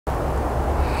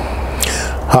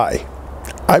Hi,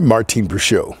 I'm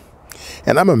MartineBrucheau,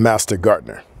 and I'm a master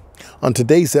gardener. On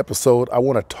today's episode, I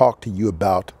want to talk to you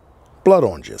about blood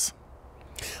oranges.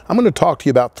 I'm going to talk to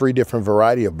you about 3 different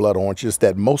varieties of blood oranges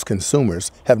that most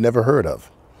consumers have never heard of.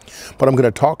 But I'm going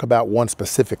to talk about one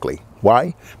specifically.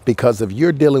 Why? Because if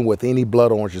you're dealing with any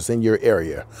blood oranges in your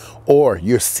area, or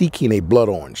you're seeking a blood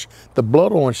orange, the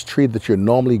blood orange tree that you're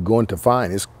normally going to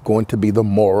find is going to be the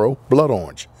Moro Blood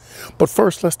Orange. But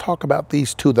first, let's talk about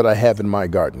these 2 that I have in my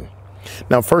garden.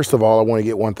 Now, first of all, I want to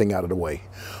get one thing out of the way.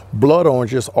 Blood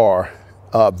oranges are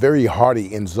very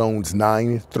hardy in zones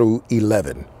 9 through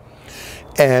 11,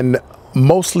 and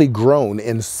mostly grown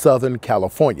in Southern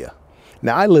California.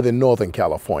 Now, I live in Northern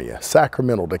California,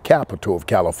 Sacramento, the capital of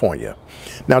California.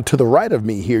 Now, to the right of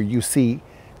me here, you see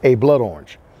a blood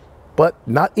orange, but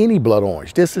not any blood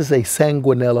orange. This is a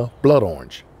sanguinella blood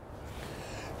orange.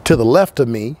 To the left of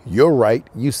me, your right,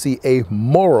 you see a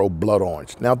Moro Blood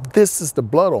Orange. Now, this is the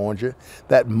blood orange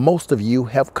that most of you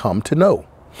have come to know.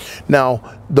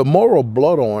 Now, the Moro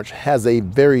Blood Orange has a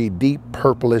very deep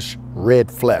purplish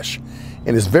red flesh,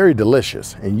 and it's very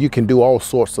delicious, and you can do all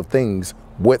sorts of things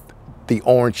with the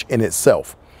orange in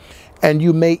itself. And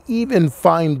you may even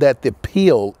find that the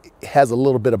peel has a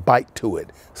little bit of bite to it.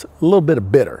 It's a little bit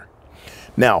of bitter.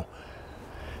 Now,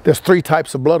 there's 3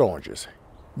 types of blood oranges.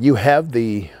 You have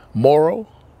the Moro,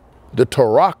 the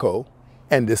Tarraco,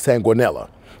 and the Sanguinella.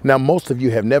 Now, most of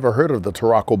you have never heard of the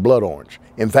Tarraco blood orange.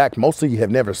 In fact, most of you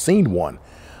have never seen one.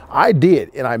 I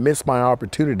did, and I missed my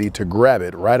opportunity to grab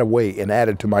it right away and add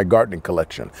it to my gardening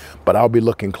collection. But I'll be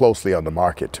looking closely on the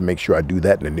market to make sure I do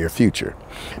that in the near future.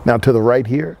 Now, to the right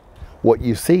here, what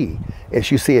you see is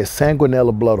a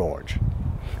Sanguinella blood orange.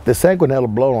 The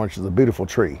Sanguinella blood orange is a beautiful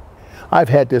tree. I've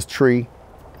had this tree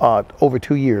over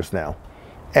 2 years now.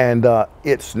 And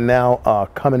it's now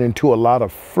coming into a lot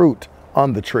of fruit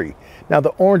on the tree. Now, the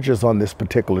oranges on this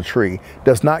particular tree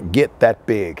does not get that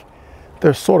big.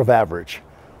 They're sort of average,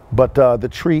 but the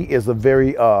tree is a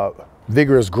very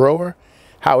vigorous grower.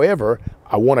 However,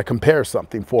 I want to compare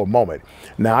something for a moment.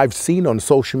 Now, I've seen on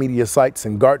social media sites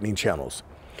and gardening channels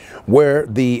where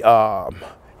the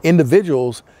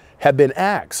individuals have been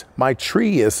asked, my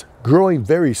tree is growing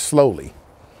very slowly.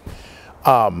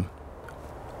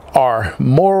 Are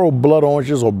Moro blood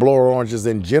oranges or blood oranges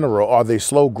in general, are they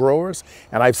slow growers?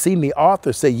 And I've seen the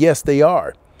author say, yes, they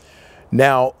are.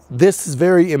 Now, this is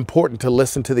very important to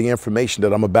listen to the information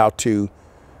that I'm about to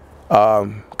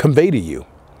convey to you.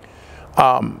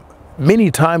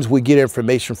 Many times we get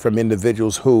information from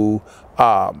individuals who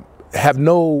have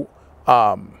no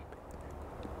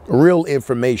real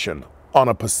information on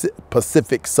a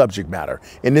specific subject matter,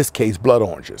 in this case, blood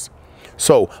oranges.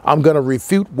 So I'm going to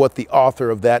refute what the author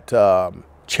of that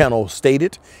channel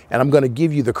stated, and I'm going to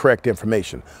give you the correct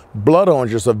information. Blood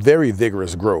oranges are very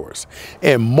vigorous growers,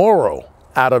 and Moro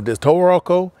out of the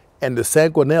Tarraco and the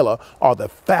Sanguinella are the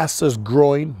fastest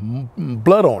growing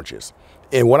blood oranges.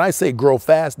 And when I say grow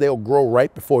fast, they'll grow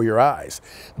right before your eyes.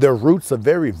 Their roots are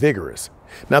very vigorous.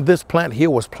 Now, this plant here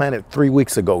was planted 3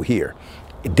 weeks ago here.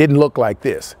 It didn't look like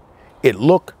this. It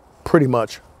looked pretty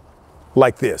much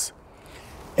like this.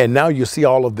 And now you see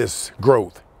all of this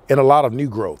growth and a lot of new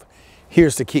growth.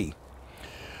 Here's the key.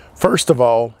 First of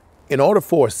all, in order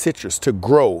for a citrus to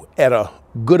grow at a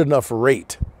good enough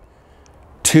rate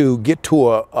to get to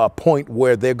a point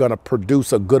where they're going to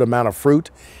produce a good amount of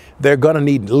fruit, they're going to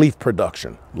need leaf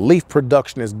production. Leaf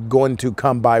production is going to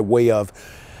come by way of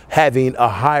having a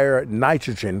higher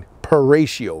nitrogen per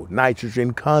ratio,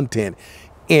 nitrogen content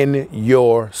in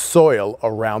your soil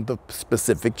around the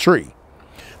specific tree.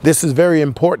 This is very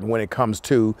important when it comes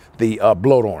to the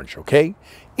blood orange, okay?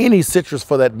 Any citrus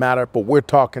for that matter, but we're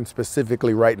talking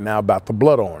specifically right now about the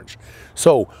blood orange.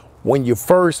 So when you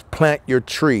first plant your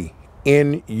tree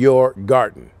in your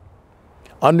garden,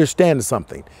 understand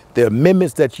something. The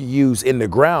amendments that you use in the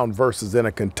ground versus in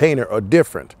a container are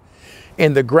different.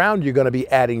 In the ground, you're going to be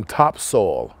adding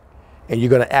topsoil, and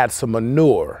you're going to add some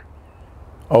manure,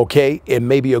 okay? And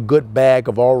maybe a good bag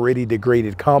of already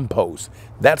degraded compost.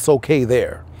 That's okay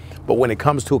there. But when it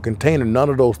comes to a container, none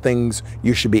of those things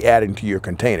you should be adding to your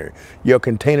container. Your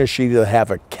container should either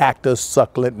have a cactus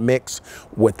succulent mix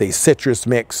with a citrus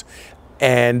mix,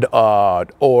 and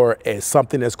or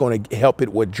something that's going to help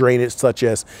it with drainage, such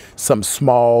as some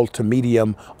small to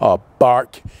medium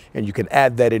bark, and you can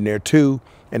add that in there too,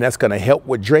 and that's going to help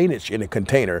with drainage in a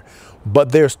container.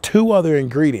 But there's 2 other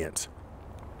ingredients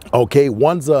Okay,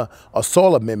 one's a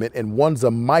soil amendment and one's a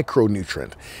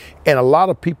micronutrient. And a lot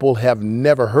of people have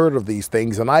never heard of these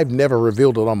things, and I've never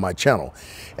revealed it on my channel.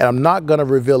 And I'm not going to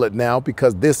reveal it now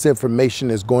because this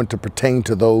information is going to pertain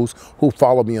to those who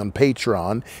follow me on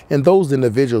Patreon, and those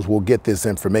individuals will get this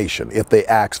information if they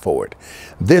ask for it.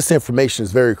 This information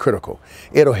is very critical.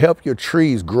 It'll help your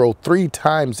trees grow 3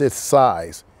 times its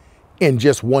size in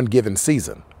just one given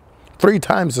season. 3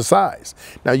 times the size.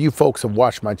 Now, you folks have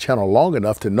watched my channel long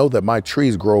enough to know that my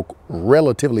trees grow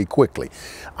relatively quickly.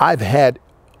 I've had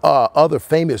other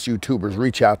famous YouTubers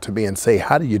reach out to me and say,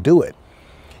 how do you do it?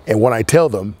 And when I tell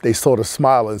them, they sort of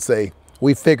smile and say,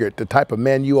 we figured the type of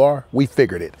man you are, we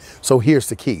figured it. So here's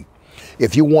the key.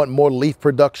 If you want more leaf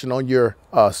production on your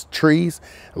trees,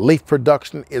 leaf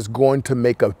production is going to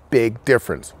make a big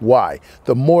difference. Why?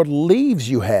 The more leaves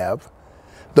you have,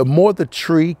 the more the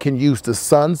tree can use the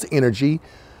sun's energy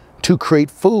to create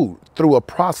food through a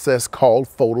process called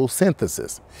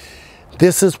photosynthesis.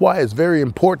 This is why it's very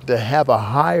important to have a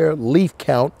higher leaf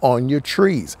count on your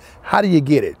trees. How do you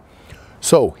get it?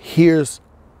 So here's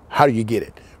how do you get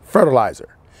it.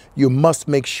 Fertilizer. You must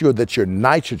make sure that your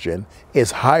nitrogen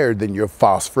is higher than your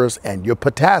phosphorus and your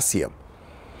potassium.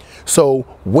 So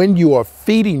when you are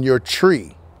feeding your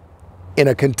tree in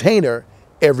a container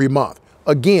every month,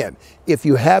 again, if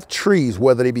you have trees,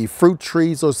 whether they be fruit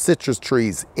trees or citrus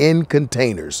trees in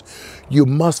containers, you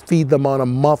must feed them on a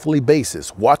monthly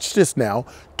basis. Watch this now,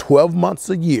 12 months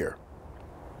a year.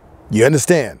 You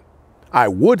understand? I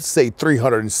would say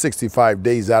 365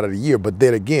 days out of the year, but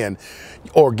then again,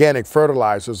 organic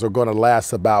fertilizers are going to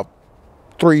last about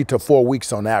 3 to 4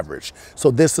 weeks on average.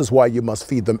 So this is why you must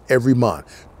feed them every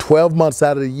month. 12 months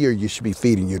out of the year, you should be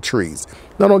feeding your trees.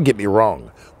 Now, don't get me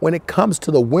wrong. When it comes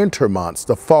to the winter months,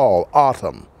 the fall,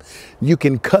 autumn, you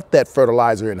can cut that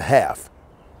fertilizer in half,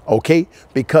 okay?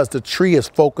 Because the tree is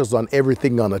focused on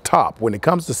everything on the top. When it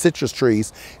comes to citrus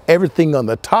trees, everything on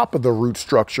the top of the root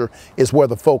structure is where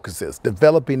the focus is,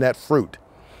 developing that fruit.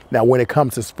 Now, when it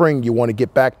comes to spring, you want to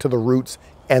get back to the roots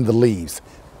and the leaves.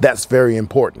 That's very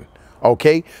important,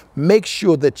 okay? Make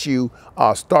sure that you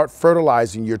start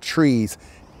fertilizing your trees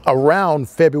around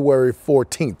February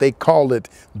 14th. They call it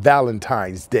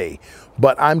Valentine's Day.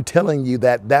 But I'm telling you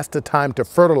that that's the time to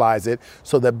fertilize it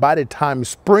so that by the time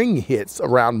spring hits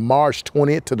around March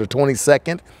 20th to the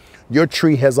 22nd, your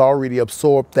tree has already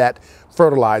absorbed that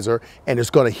fertilizer and it's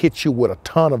going to hit you with a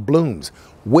ton of blooms,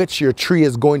 which your tree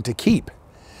is going to keep.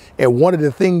 And one of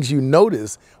the things you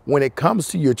notice when it comes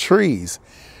to your trees,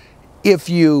 if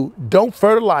you don't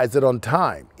fertilize it on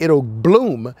time, it'll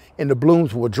bloom and the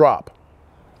blooms will drop,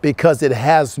 because it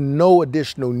has no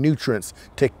additional nutrients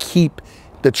to keep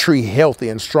the tree healthy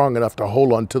and strong enough to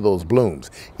hold on to those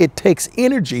blooms. It takes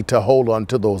energy to hold on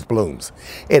to those blooms,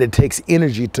 and it takes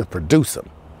energy to produce them.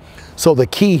 So the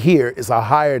key here is a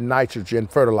higher nitrogen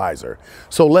fertilizer.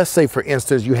 So let's say, for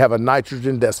instance, you have a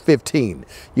nitrogen that's 15,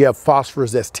 you have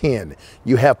phosphorus that's 10,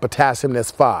 you have potassium that's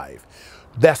 5.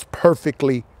 That's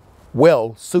perfectly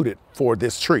well suited for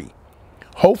this tree.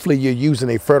 Hopefully you're using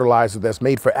a fertilizer that's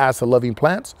made for acid-loving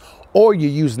plants, or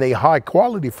you're using a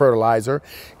high-quality fertilizer,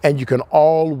 and you can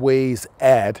always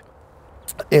add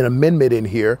an amendment in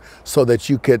here so that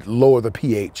you could lower the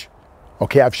pH.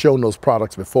 Okay, I've shown those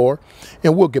products before,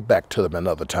 and we'll get back to them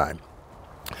another time.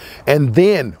 And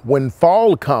then when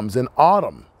fall comes in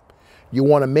autumn, you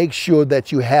want to make sure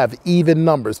that you have even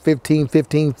numbers, 15,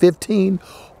 15, 15,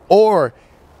 or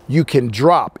you can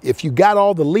drop, if you got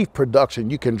all the leaf production,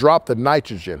 you can drop the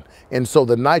nitrogen. And so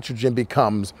the nitrogen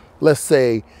becomes, let's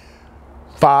say,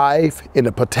 5 in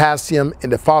the potassium,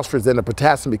 and the phosphorus and the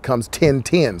potassium becomes 10,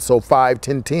 10. So 5,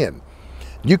 10, 10.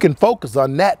 You can focus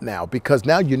on that now, because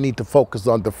now you need to focus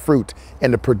on the fruit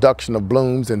and the production of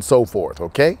blooms and so forth,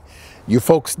 okay? You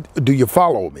folks, do you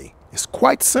follow me? It's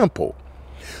quite simple.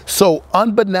 So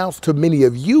unbeknownst to many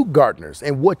of you gardeners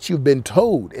and what you've been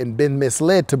told and been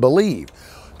misled to believe,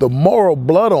 the Moro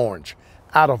Blood Orange,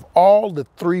 out of all the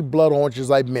 3 blood oranges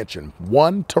I mentioned,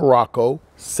 1 Tarocco,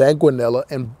 Sanguinella,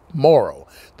 and Moro,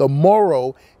 the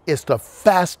Moro is the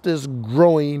fastest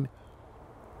growing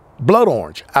blood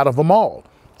orange out of them all.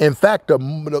 In fact,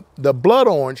 the blood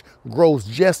orange grows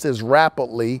just as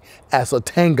rapidly as a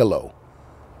Tangelo.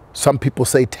 Some people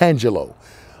say Tangelo.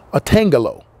 A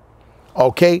Tangelo,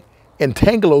 okay? And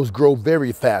Tangelos grow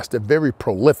very fast. They're very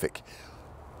prolific.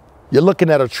 You're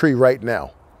looking at a tree right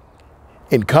now.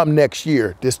 And come next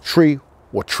year, this tree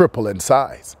will triple in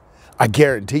size. I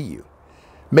guarantee you.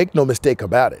 Make no mistake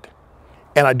about it.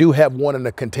 And I do have one in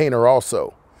a container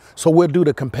also. So we'll do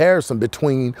the comparison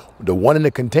between the one in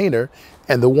the container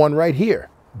and the one right here.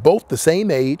 Both the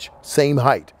same age, same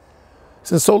height.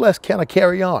 And so let's kind of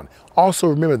carry on. Also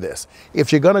remember this,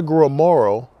 if you're going to grow a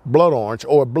Moro Blood Orange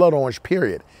or a blood orange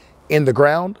period in the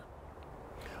ground,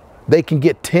 they can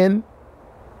get 10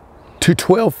 to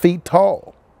 12 feet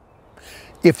tall.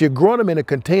 If you're growing them in a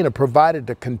container, provided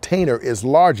the container is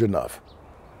large enough,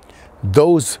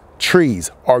 those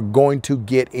trees are going to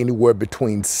get anywhere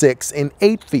between 6 and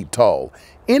 8 feet tall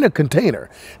in a container.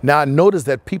 Now, I notice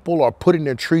that people are putting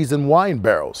their trees in wine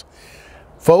barrels.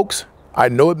 Folks, I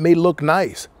know it may look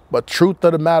nice, but truth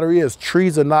of the matter is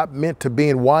trees are not meant to be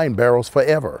in wine barrels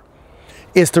forever.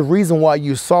 It's the reason why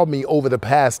you saw me over the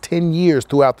past 10 years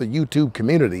throughout the YouTube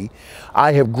community.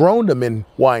 I have grown them in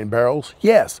wine barrels,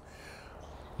 yes,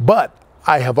 but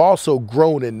I have also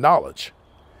grown in knowledge.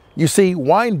 You see,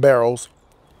 wine barrels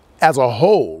as a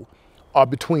whole are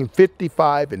between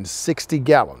 55 and 60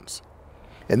 gallons.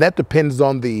 And that depends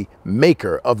on the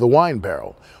maker of the wine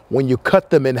barrel. When you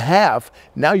cut them in half,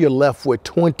 now you're left with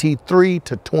 23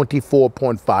 to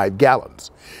 24.5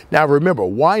 gallons. Now remember,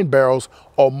 wine barrels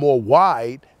are more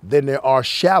wide than they are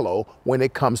shallow when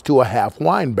it comes to a half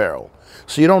wine barrel.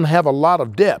 So you don't have a lot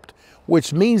of depth,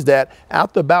 which means that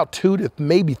after about 2 to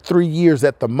maybe 3 years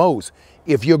at the most,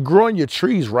 if you're growing your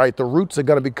trees right, the roots are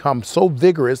going to become so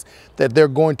vigorous that they're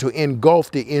going to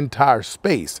engulf the entire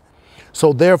space.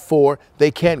 So therefore,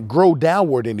 they can't grow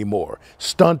downward anymore,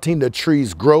 stunting the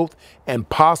tree's growth and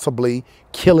possibly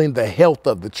killing the health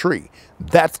of the tree.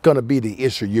 That's going to be the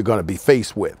issue you're going to be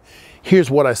faced with.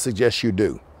 Here's what I suggest you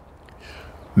do.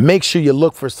 Make sure you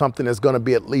look for something that's going to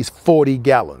be at least 40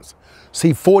 gallons.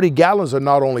 See, 40 gallons are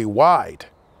not only wide,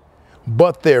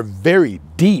 but they're very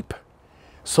deep.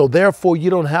 So therefore, you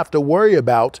don't have to worry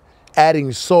about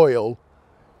adding soil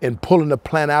and pulling the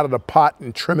plant out of the pot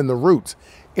and trimming the roots.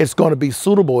 It's going to be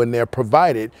suitable in there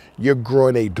provided you're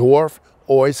growing a dwarf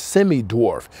or a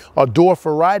semi-dwarf. A dwarf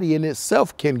variety in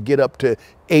itself can get up to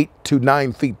 8 to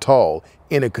 9 feet tall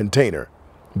in a container,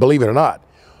 believe it or not.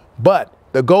 But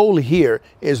the goal here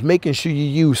is making sure you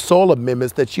use soil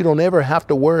amendments that you don't ever have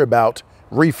to worry about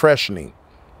refreshing.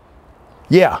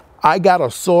 Yeah, I got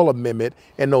a soil amendment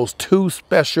and those 2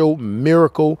 special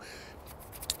miracle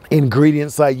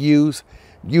ingredients I use.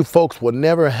 You folks will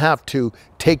never have to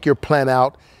take your plant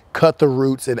out, cut the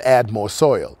roots, and add more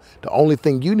soil. The only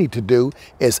thing you need to do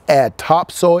is add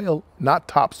topsoil, not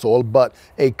topsoil, but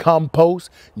a compost.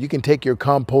 You can take your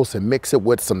compost and mix it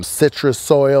with some citrus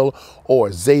soil or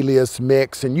azaleas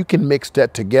mix, and you can mix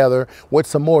that together with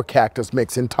some more cactus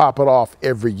mix and top it off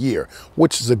every year,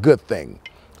 which is a good thing,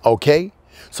 okay?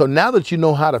 So now that you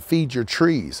know how to feed your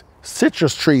trees,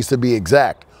 citrus trees to be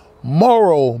exact,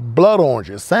 Moro Blood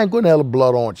Oranges, Sanguinella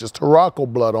Blood Oranges, Tarraco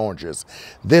Blood Oranges.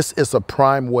 This is a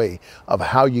prime way of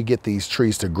how you get these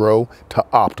trees to grow to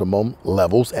optimum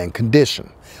levels and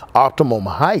condition. Optimum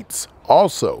heights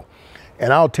also.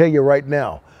 And I'll tell you right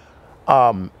now,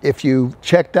 if you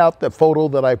checked out the photo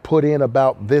that I put in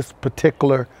about this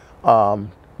particular blood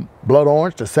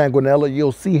orange, the Sanguinella,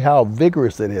 you'll see how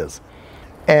vigorous it is.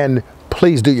 And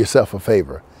please do yourself a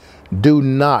favor. Do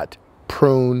not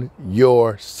prune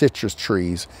your citrus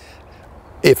trees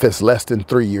if it's less than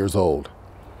 3 years old.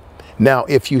 Now,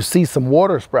 if you see some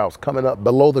water sprouts coming up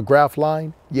below the graft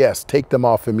line, yes, take them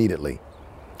off immediately,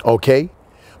 okay?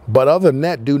 But other than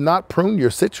that, do not prune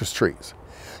your citrus trees.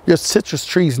 Your citrus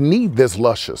trees need this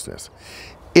lusciousness.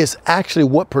 It's actually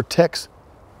what protects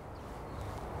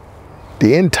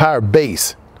the entire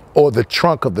base or the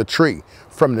trunk of the tree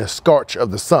from the scorch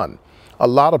of the sun. A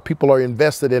lot of people are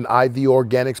invested in IV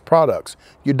Organics products.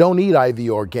 You don't need IV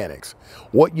Organics.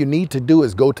 What you need to do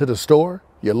is go to the store,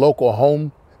 your local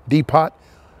Home Depot,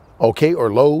 okay,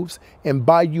 or Lowe's, and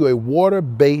buy you a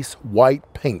water-based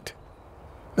white paint.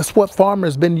 That's what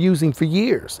farmers have been using for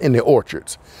years in the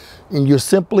orchards. And you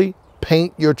simply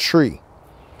paint your tree.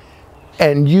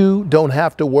 And you don't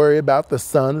have to worry about the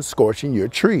sun scorching your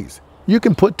trees. You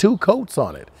can put 2 coats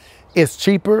on it. It's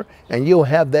cheaper, and you'll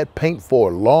have that paint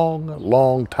for a long,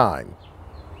 long time.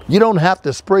 You don't have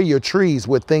to spray your trees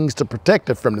with things to protect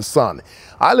it from the sun.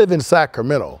 I live in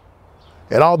Sacramento,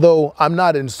 and although I'm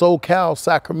not in SoCal,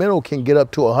 Sacramento can get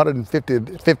up to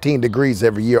 115 degrees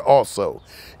every year also,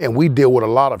 and we deal with a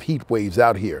lot of heat waves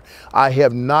out here. I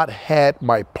have not had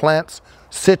my plants,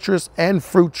 citrus and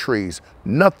fruit trees,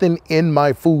 nothing in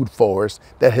my food forest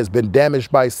that has been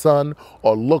damaged by sun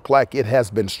or look like it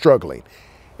has been struggling.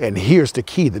 And here's the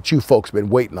key that you folks been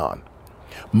waiting on.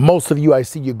 Most of you, I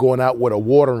see you going out with a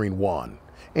watering wand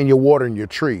and you're watering your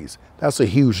trees. That's a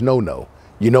huge no-no.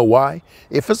 You know why?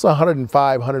 If it's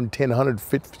 105, 110,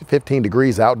 115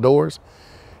 degrees outdoors,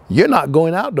 you're not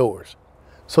going outdoors.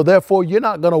 So therefore, you're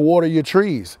not going to water your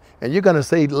trees. And you're going to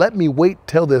say, let me wait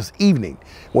till this evening.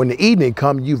 When the evening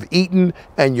comes, you've eaten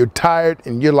and you're tired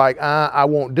and you're like, I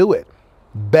won't do it.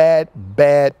 Bad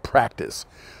practice.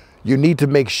 You need to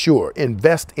make sure,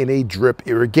 invest in a drip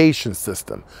irrigation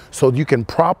system so you can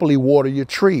properly water your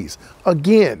trees.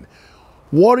 Again,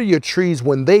 water your trees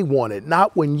when they want it,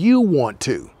 not when you want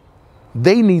to.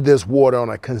 They need this water on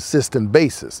a consistent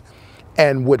basis.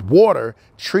 And with water,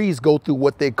 trees go through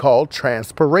what they call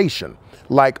transpiration.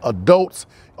 Like adults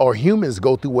or humans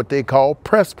go through what they call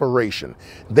perspiration.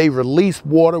 They release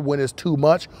water when it's too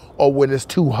much or when it's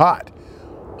too hot.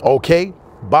 Okay?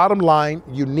 Bottom line,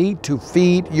 you need to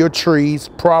feed your trees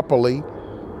properly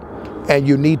and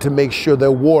you need to make sure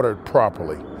they're watered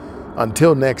properly.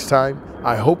 Until next time,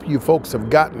 I hope you folks have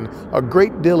gotten a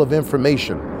great deal of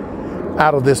information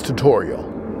out of this tutorial.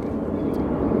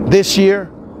 This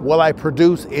year, will I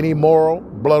produce any Moro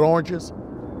Blood Oranges?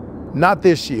 Not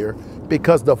this year,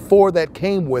 because the 4 that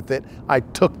came with it, I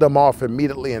took them off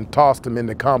immediately and tossed them in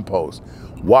the compost.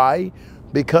 Why?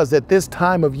 Because at this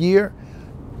time of year,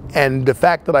 and the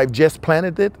fact that I've just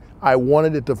planted it, I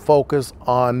wanted it to focus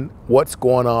on what's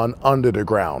going on under the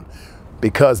ground.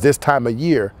 Because this time of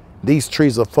year, these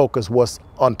trees will focus what's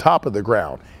on top of the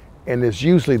ground. And it's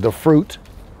usually the fruit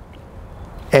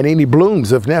and any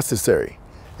blooms if necessary.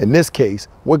 In this case,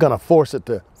 we're going to force it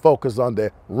to focus on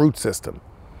the root system.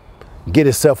 Get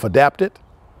itself adapted,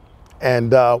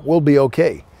 and we'll be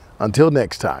okay. Until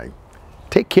next time,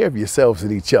 take care of yourselves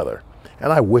and each other,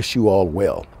 and I wish you all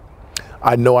well.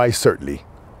 I know I certainly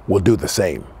will do the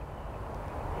same.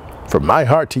 From my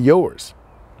heart to yours.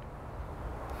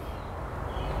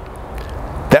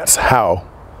 That's how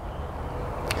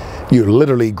you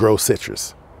literally grow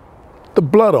citrus. The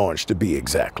blood orange, to be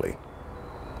exactly.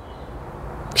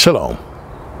 Shalom.